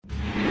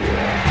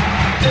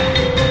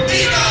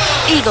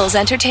Eagles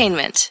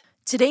Entertainment.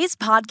 Today's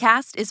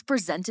podcast is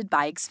presented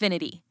by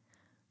Xfinity.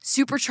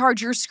 Supercharge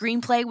your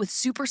screenplay with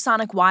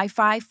supersonic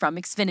Wi-Fi from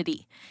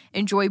Xfinity.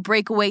 Enjoy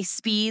breakaway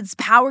speeds,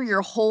 power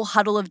your whole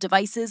huddle of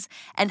devices,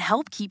 and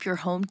help keep your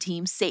home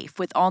team safe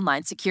with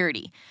online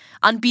security.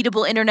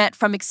 Unbeatable internet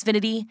from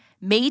Xfinity,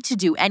 made to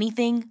do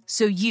anything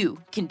so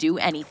you can do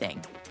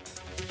anything.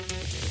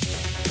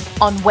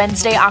 On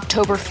Wednesday,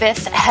 October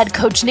 5th, head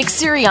coach Nick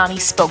Sirianni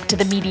spoke to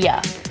the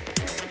media.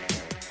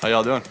 How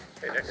y'all doing?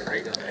 Hey, Nick.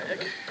 Great.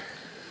 Nick.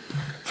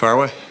 Far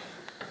away.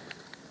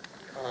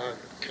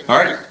 All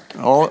right.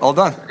 All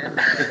done.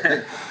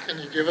 Can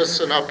you give us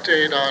an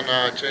update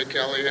on Jake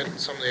Elliott and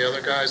some of the other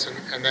guys,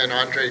 and then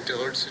Andre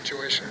Dillard's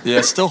situation?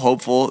 Yeah, still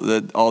hopeful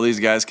that all these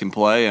guys can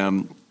play.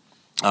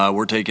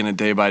 We're taking it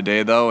day by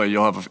day, though.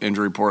 You'll have an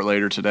injury report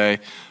later today.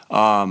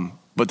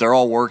 But they're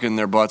all working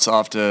their butts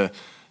off to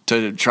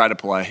try to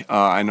play.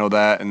 I know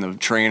that, and the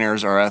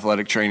trainers, our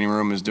athletic training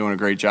room is doing a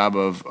great job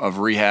of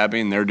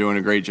rehabbing. They're doing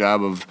a great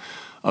job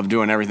of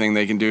doing everything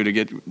they can do to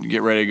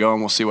get ready to go,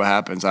 and we'll see what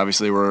happens.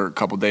 Obviously, we're a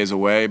couple days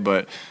away,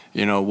 but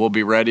we'll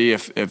be ready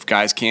if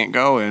guys can't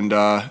go, and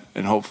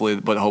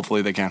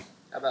hopefully they can.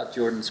 How about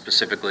Jordan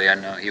specifically? I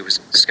know he was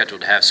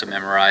scheduled to have some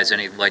MRIs.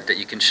 Any light that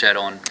you can shed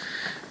on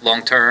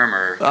long term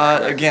or?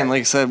 Again, like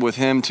I said, with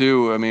him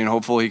too. I mean,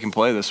 hopefully he can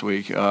play this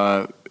week.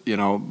 But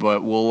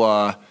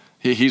we'll.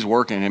 He's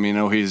working. I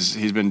mean,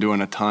 he's been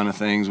doing a ton of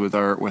things with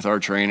our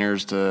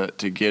trainers to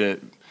get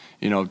it.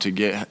 To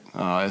get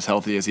as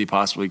healthy as he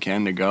possibly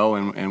can to go,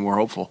 and we're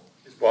hopeful.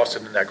 Is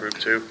Boston in that group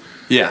too?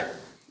 Yeah.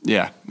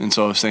 And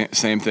so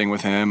same thing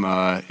with him.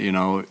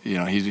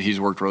 He's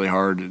worked really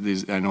hard.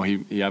 I know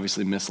he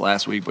obviously missed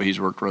last week, but he's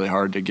worked really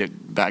hard to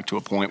get back to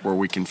a point where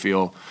we can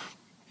feel,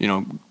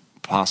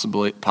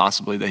 possibly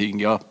that he can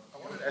go. I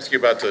wanted to ask you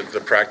about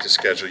the practice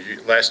schedule.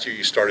 Last year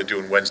you started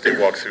doing Wednesday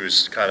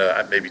walkthroughs, kind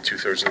of maybe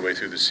 2/3 of the way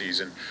through the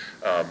season.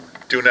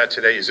 Doing that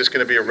today, is this going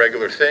to be a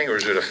regular thing, or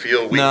is it a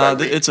feel week by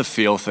week? It's a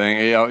feel thing.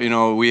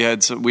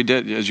 We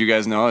did, as you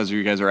guys know, as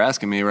you guys are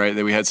asking me, right,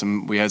 that we had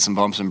some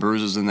bumps and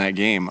bruises in that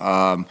game,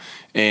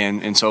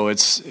 and so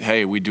it's,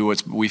 hey, we do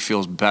what we feel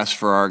is best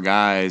for our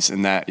guys,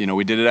 and that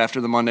we did it after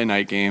the Monday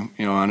night game,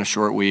 on a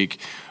short week.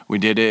 We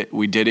did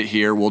it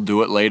here. We'll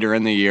do it later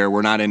in the year.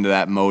 We're not into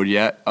that mode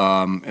yet.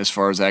 As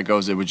far as that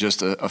goes, it was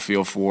just a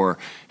feel for,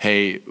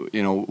 hey,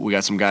 we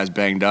got some guys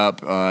banged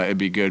up. It'd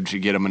be good to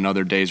get them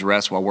another day's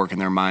rest while working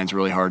their minds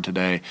really hard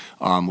today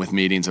with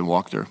meetings and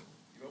walkthrough.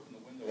 You open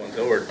the window on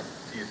Dillard.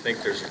 Do you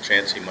think there's a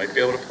chance he might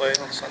be able to play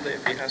on Sunday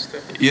if he has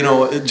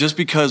to? Just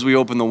because we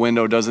open the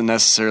window doesn't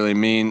necessarily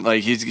mean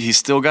he's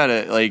still got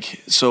it.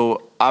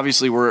 So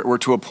obviously we're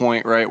to a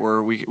point, right,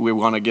 where we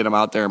want to get him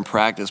out there and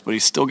practice, but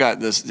he's still got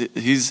this.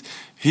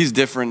 He's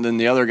different than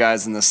the other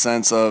guys in the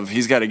sense of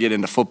he's got to get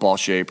into football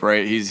shape,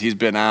 right? He's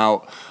been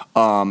out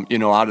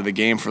out of the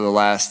game for the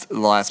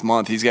last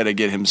month. He's got to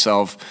get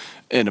himself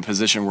in a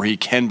position where he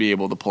can be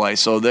able to play.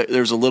 So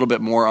there's a little bit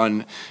more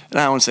and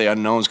I won't say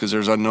unknowns because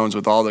there's unknowns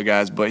with all the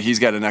guys, but he's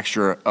got an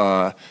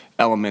extra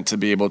element to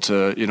be able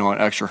to,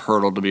 an extra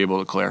hurdle to be able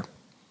to clear.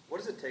 What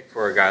does it take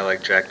for a guy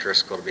like Jack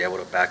Driscoll to be able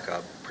to back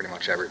up pretty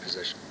much every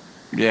position?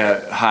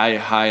 Yeah,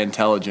 high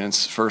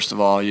intelligence. First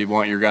of all, you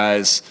want your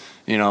guys,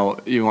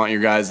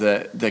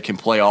 that can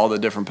play all the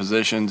different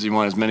positions. You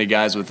want as many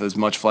guys with as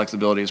much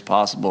flexibility as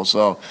possible.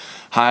 So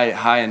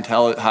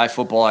high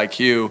football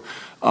IQ.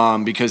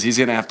 Because he's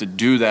going to have to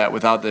do that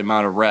without the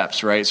amount of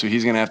reps, right? So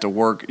he's going to have to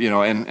work,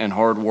 and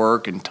hard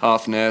work and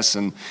toughness,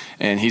 and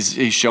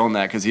he's shown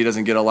that because he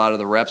doesn't get a lot of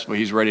the reps, but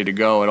he's ready to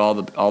go at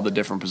all the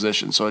different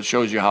positions. So it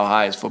shows you how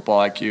high his football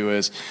IQ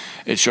is.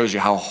 It shows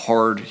you how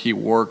hard he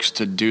works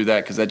to do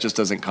that because that just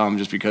doesn't come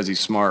just because he's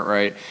smart,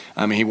 right?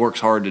 I mean, he works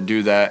hard to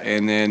do that,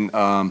 and then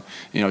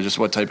just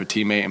what type of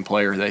teammate and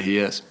player that he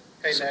is.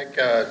 Hey Nick,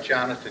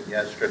 Jonathan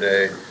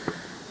yesterday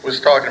was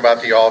talking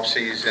about the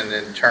offseason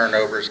and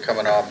turnovers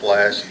coming off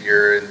last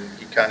year, and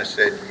he kind of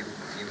said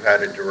you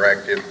had a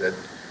directive that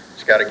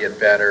it's got to get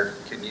better.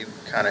 Can you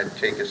kind of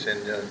take us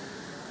into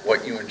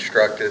what you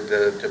instructed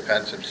the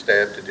defensive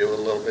staff to do a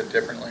little bit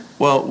differently?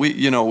 Well,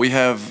 we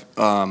have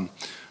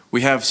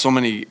so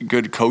many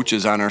good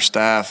coaches on our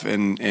staff,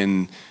 and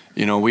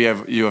we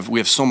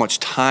have so much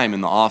time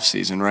in the off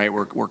season, right?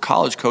 Where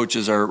college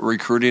coaches are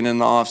recruiting in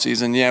the off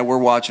season. Yeah, we're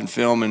watching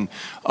film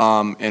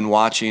and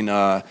watching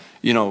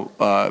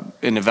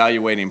and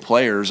evaluating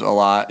players a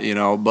lot,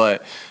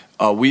 but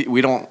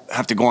we don't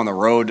have to go on the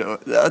road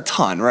a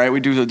ton, right? We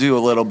do a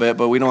little bit,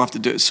 but we don't have to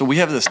do it. So we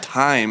have this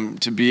time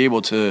to be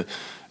able to,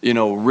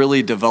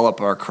 really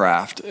develop our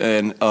craft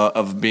and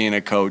of being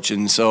a coach.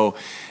 And so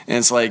And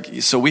it's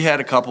like, so we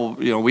had a couple,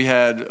 we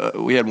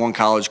had one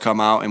college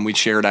come out and we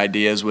shared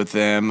ideas with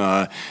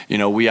them.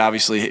 We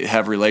obviously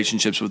have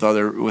relationships with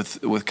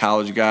with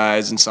college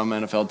guys and some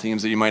NFL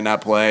teams that you might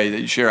not play,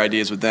 that you share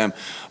ideas with them.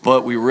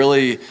 But we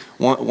really,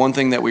 one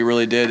thing that we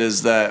really did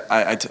is that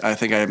I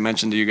think I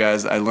mentioned to you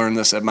guys, I learned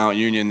this at Mount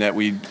Union, that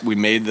we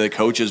made the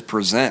coaches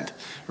present.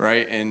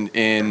 Right,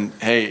 and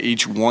hey,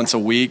 each once a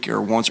week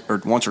or once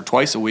or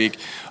twice a week,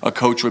 a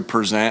coach would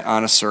present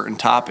on a certain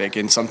topic,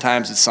 and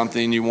sometimes it's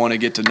something you want to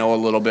get to know a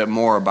little bit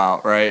more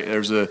about. Right,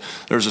 there's a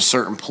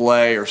certain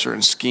play or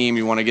certain scheme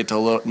you want to get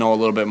to know a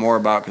little bit more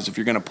about, because if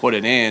you're going to put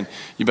it in,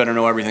 you better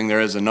know everything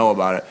there is to know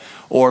about it.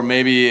 Or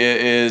maybe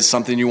it is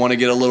something you want to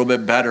get a little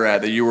bit better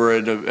at, that you were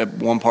at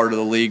one part of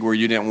the league where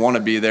you didn't want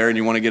to be there and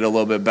you want to get a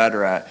little bit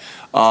better at,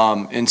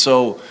 and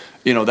so.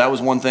 That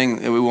was one thing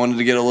that we wanted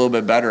to get a little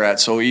bit better at.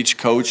 So each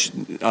coach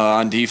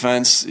on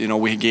defense,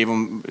 we gave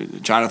them,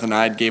 Jonathan and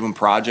I gave them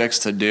projects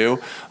to do,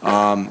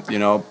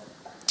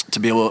 to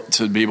be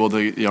able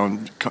to,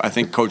 I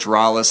think Coach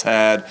Rollis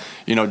had,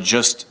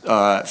 just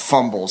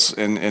fumbles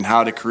and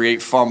how to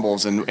create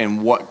fumbles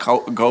and what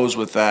goes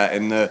with that,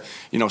 and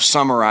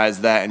summarize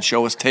that and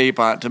show us tape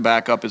to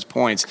back up his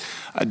points.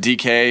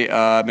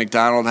 DK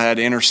McDonald had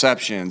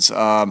interceptions.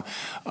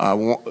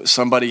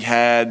 Somebody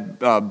had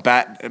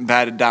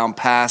batted down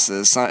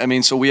passes.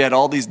 So we had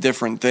all these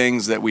different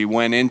things that we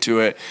went into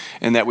it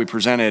and that we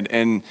presented.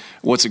 And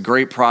what's a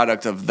great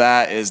product of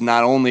that is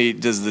not only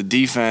does the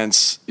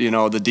defense,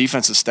 the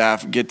defensive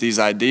staff get these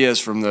ideas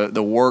from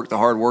the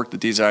hard work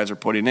that these guys are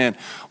putting in,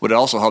 but it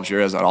also helps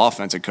you as an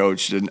offensive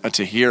coach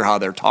to hear how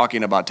they're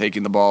talking about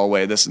taking the ball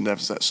away, this and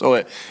that. So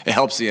it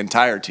helps the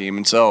entire team.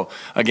 And so,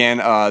 again,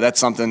 that's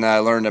something that I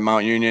learned at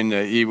Mount Union.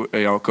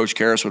 Coach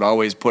Karras would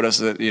always put us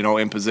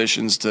in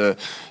positions to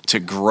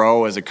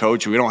grow as a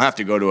coach. We don't have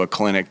to go to a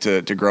clinic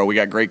to grow. We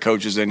got great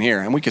coaches in here,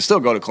 and we can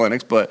still go to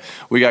clinics, but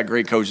we got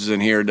great coaches in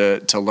here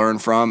to learn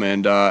from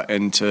and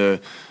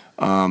to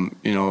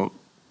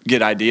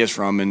get ideas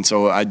from. And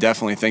so I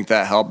definitely think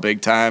that helped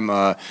big time.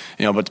 But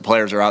the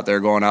players are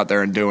going out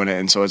there and doing it,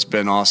 and so it's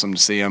been awesome to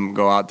see them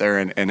go out there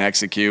and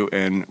execute.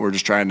 And we're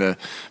just trying to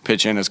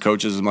pitch in as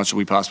coaches as much as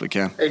we possibly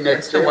can. Hey, Nick,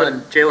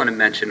 Jalen had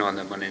mentioned on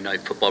the Monday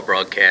Night Football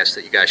broadcast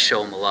that you guys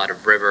show him a lot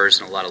of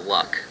rivers and a lot of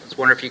luck. I was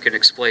wondering if you could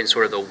explain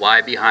sort of the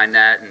why behind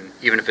that, and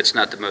even if it's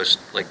not the most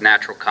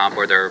natural comp,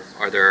 are there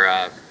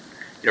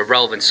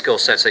relevant skill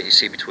sets that you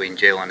see between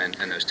Jalen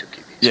and those two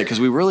QBs? Yeah,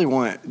 because we really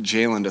want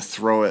Jalen to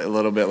throw it a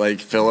little bit like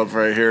Phillip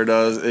right here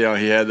does.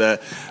 He had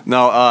that.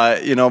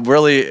 No,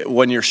 really,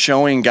 when you're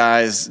showing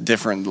guys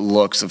different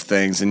looks of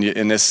things, and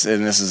this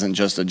isn't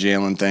just a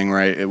Jalen thing,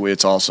 right?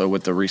 It's also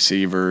with the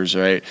receivers,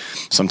 right?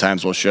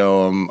 Sometimes we'll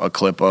show them a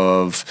clip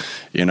of,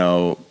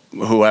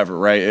 whoever,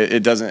 right?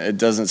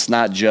 It's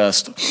not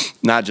just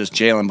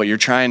Jalen, but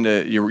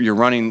you're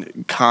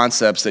running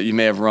concepts that you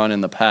may have run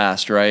in the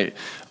past, right?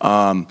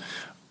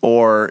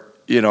 Or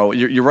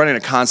you're running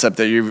a concept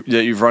that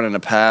you've run in the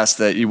past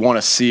that you want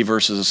to see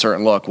versus a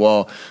certain look.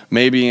 Well,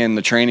 maybe in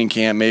the training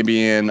camp,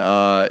 maybe in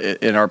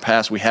our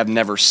past, we have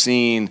never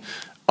seen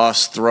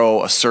us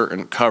throw a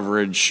certain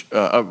coverage,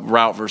 a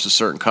route versus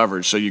certain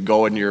coverage. So you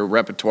go in your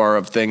repertoire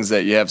of things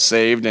that you have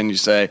saved and you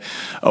say,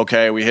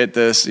 okay, we hit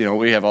this,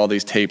 we have all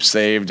these tapes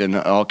saved and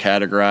all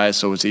categorized,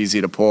 so it's easy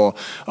to pull.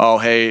 Oh,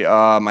 hey,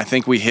 I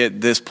think we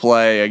hit this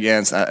play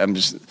against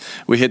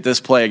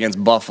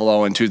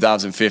Buffalo in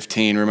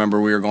 2015.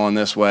 Remember, we were going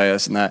this way,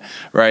 this and that,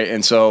 right?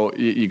 And so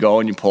you go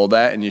and you pull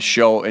that and you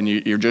show, and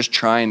you're just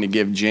trying to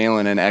give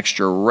Jalen an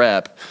extra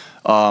rep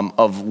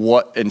of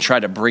what, and try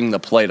to bring the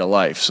play to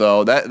life.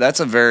 So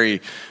that's a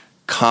very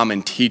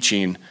common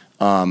teaching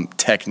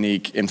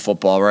technique in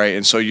football, right?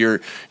 And so you're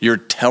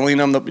telling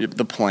them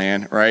the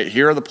plan, right?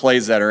 Here are the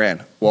plays that are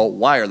in. Well,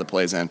 why are the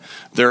plays in?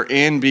 They're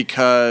in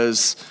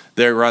because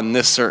they run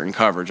this certain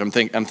coverage. I'm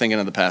thinking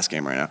of the pass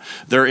game right now.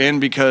 They're in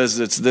because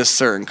it's this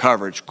certain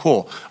coverage.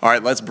 Cool. All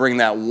right, let's bring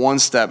that one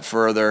step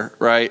further,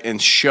 right, and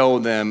show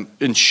them.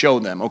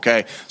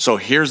 Okay, so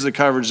here's the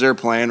coverage they're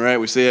playing, right?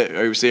 We see it.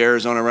 We see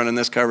Arizona running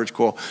this coverage.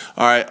 Cool.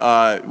 All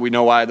right, we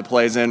know why the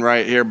play's in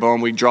right here.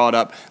 Boom, we draw it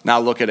up. Now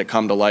look at it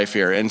come to life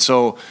here. And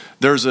so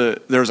there's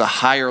a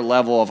higher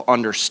level of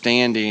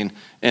understanding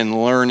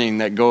and learning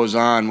that goes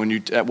on when you,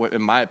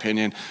 in my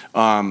opinion,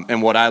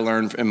 and what I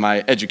learned in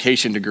my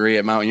education degree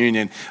at Mount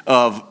Union,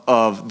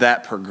 of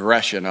that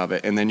progression of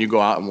it. And then you go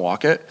out and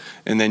walk it,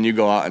 and then you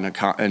go out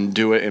and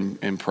do it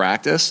in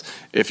practice.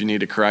 If you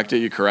need to correct it,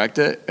 you correct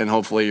it, and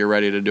hopefully you're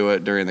ready to do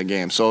it during the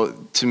game. So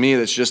to me,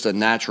 that's just a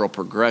natural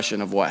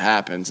progression of what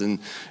happens. And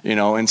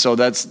so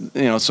that's,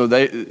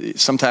 so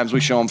sometimes we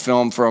show them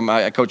film from,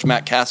 I coached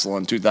Matt Castle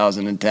in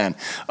 2010,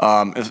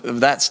 of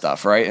that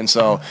stuff, right? And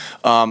so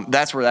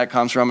that's where that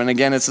comes from. And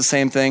again, it's the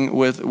same thing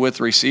with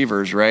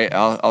receivers, right?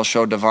 I'll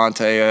show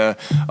Devontae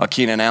a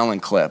Keenan Allen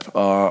clip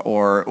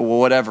or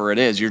whatever it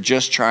is. You're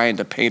just trying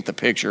to paint the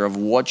picture of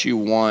what you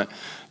want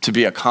to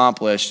be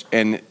accomplished,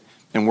 and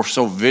we're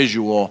so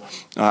visual.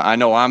 I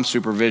know I'm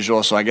super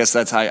visual, so I guess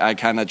that's how I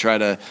kind of try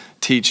to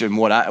teach and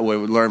what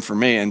would learn from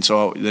me. And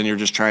so then you're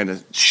just trying to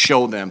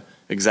show them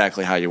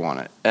exactly how you want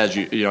it. As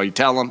you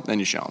tell them, then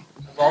you show them.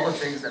 Of all the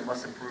things that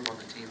must improve on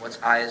the team, what's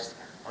highest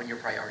on your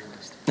priority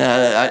list?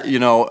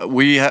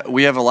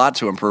 We have a lot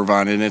to improve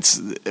on, and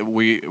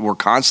we're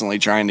constantly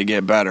trying to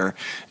get better,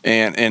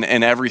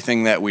 and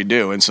everything that we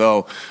do. And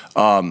so,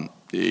 to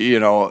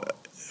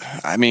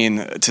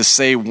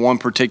say one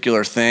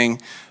particular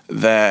thing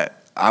that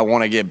I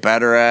want to get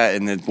better at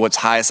and then what's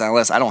highest on the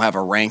list, I don't have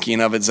a ranking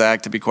of it,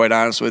 Zach, to be quite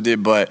honest with you,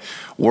 but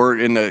we're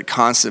in the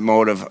constant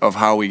mode of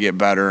how we get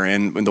better.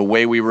 And the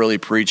way we really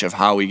preach of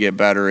how we get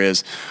better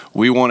is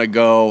we want to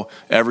go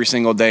every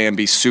single day and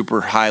be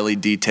super highly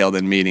detailed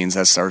in meetings.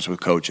 That starts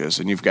with coaches,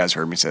 and you guys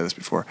heard me say this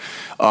before.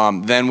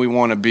 Then we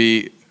want to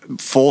be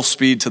full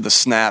speed to the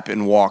snap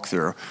and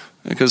walkthrough.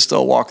 Because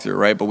still walk through,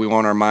 right? But we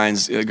want our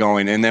minds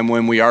going. And then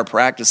when we are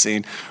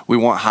practicing, we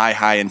want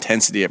high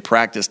intensity at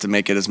practice to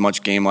make it as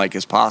much game-like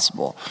as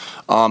possible.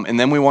 And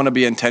then we want to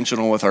be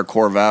intentional with our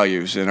core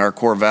values. And our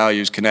core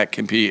values: connect,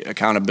 compete,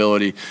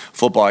 accountability,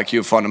 football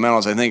IQ,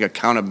 fundamentals. I think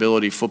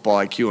accountability, football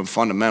IQ, and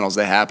fundamentals,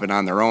 they happen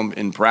on their own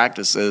in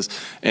practices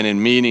and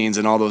in meetings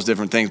and all those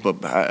different things.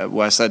 But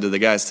what I said to the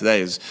guys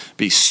today is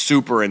be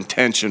super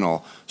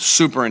intentional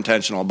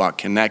about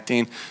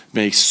connecting,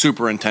 be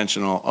super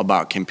intentional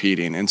about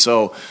competing. And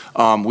so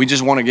we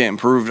just want to get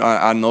improved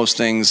on those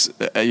things,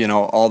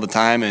 all the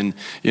time. And,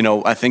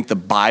 I think the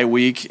bye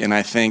week and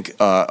I think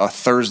a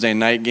Thursday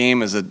night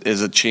game is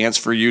a chance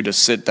for you to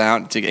sit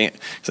down,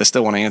 because I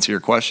still want to answer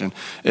your question,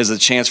 is a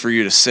chance for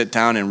you to sit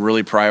down and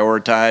really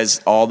prioritize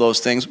all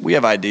those things. We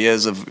have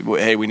ideas of,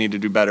 hey, we need to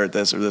do better at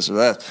this or this or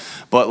that.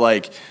 But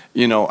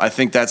I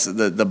think that's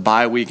the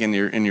bye week in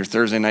your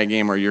Thursday night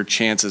game are your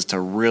chances to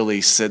really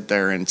sit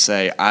there and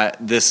say,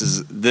 this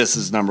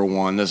is number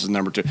one, this is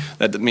number two.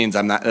 That doesn't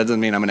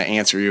mean I'm going to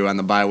answer you on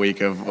the bye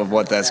week of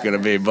what that's going to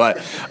be.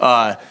 But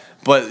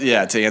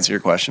yeah, to answer your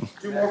question.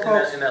 In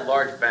that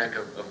large bank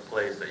of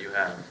plays that you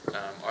have,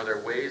 are there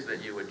ways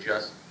that you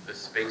adjust the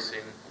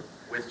spacing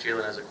with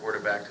Jalen as a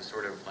quarterback to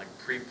sort of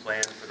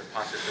pre-plan for the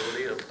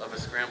possibility of a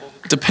scramble?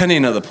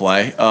 Depending on the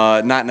play,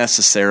 not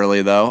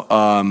necessarily though,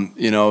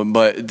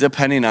 but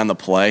depending on the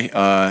play,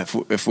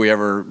 if we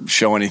ever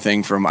show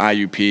anything from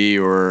IUP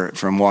or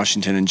from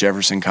Washington and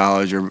Jefferson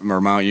College or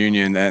Mount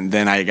Union,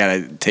 then I got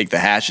to take the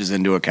hashes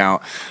into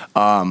account.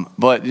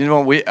 But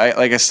like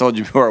I told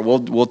you before,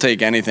 we'll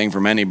take anything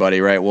from anybody,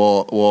 right?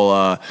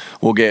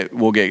 We'll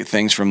get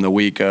things from the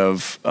week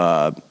of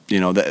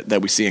that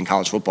we see in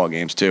college football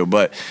games too.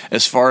 But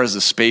as far as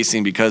the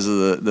spacing, because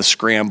of the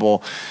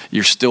scramble,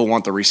 you still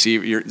want the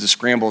receiver. The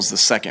scramble is the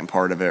second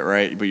part of it,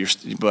 right?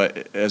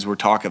 But as we're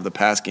talking of the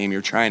pass game,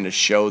 you're trying to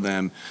show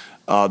them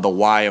the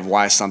why of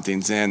why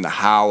something's in, the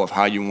how of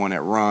how you want it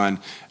run.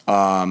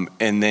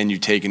 And then you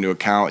take into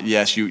account,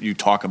 yes, you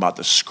talk about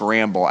the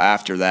scramble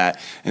after that,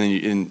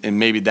 and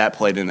maybe that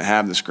play didn't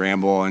have the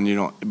scramble,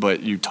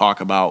 but you talk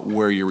about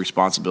where your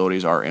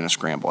responsibilities are in a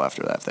scramble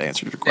after that. If that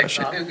answers your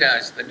question. The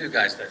new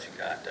guys that you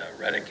got,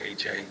 Reddick,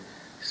 AJ,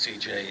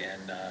 CJ,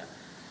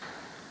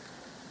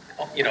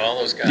 and all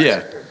those guys.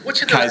 Yeah,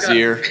 Which of those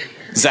Kaiser,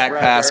 Zach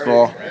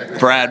Pascal,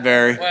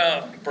 Bradbury.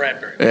 Well,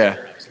 Bradbury. Yeah. That's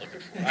what I was looking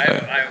for.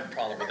 I have a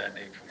problem with that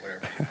name for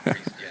whatever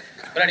reason.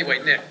 Yeah. But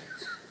anyway, Nick.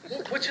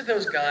 Which of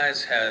those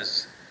guys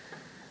has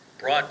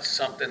brought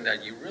something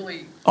that you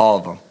really... All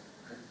of them.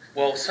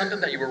 Well, something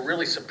that you were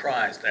really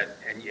surprised that,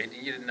 and you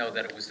didn't know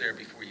that it was there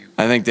before you...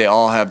 I think they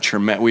all have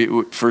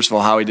tremendous... First of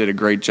all, Howie did a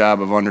great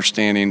job of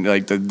understanding,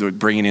 the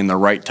bringing in the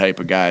right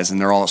type of guys,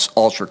 and they're all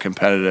ultra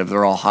competitive.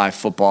 They're all high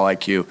football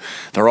IQ.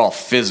 They're all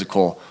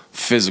physical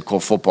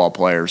football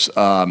players.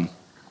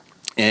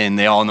 And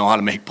they all know how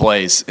to make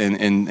plays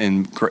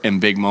in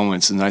big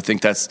moments. And I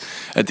think that's,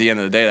 at the end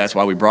of the day, that's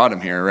why we brought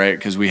them here, right?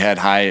 Because we had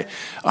a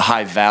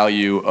high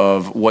value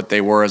of what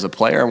they were as a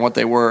player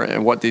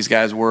and what these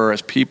guys were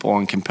as people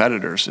and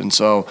competitors. And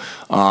so,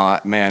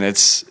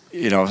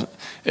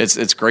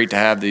 it's great to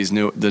have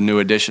the new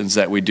additions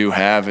that we do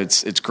have.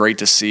 It's great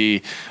to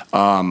see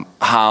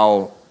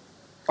how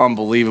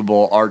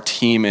unbelievable our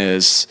team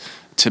is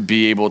to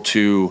be able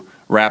to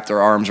wrap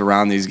their arms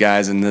around these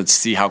guys and let's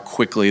see how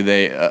quickly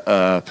they,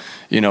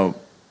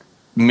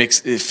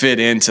 fit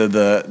into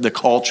the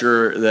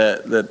culture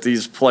that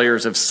these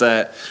players have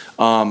set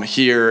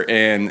here.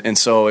 And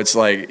so it's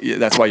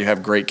that's why you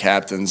have great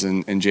captains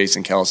and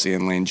Jason Kelsey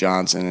and Lane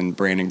Johnson and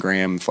Brandon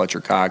Graham and Fletcher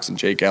Cox and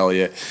Jake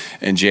Elliott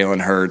and Jalen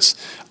Hurts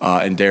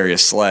and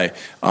Darius Slay.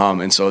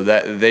 And so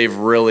that they've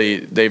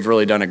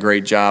really done a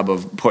great job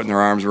of putting their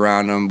arms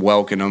around them,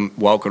 welcoming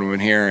them in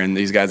here. And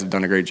these guys have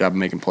done a great job of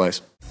making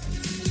plays.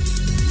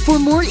 For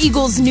more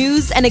Eagles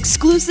news and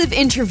exclusive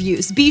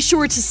interviews, be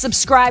sure to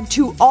subscribe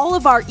to all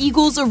of our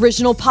Eagles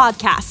original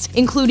podcasts,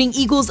 including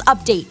Eagles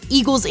Update,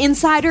 Eagles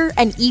Insider,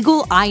 and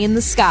Eagle Eye in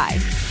the Sky.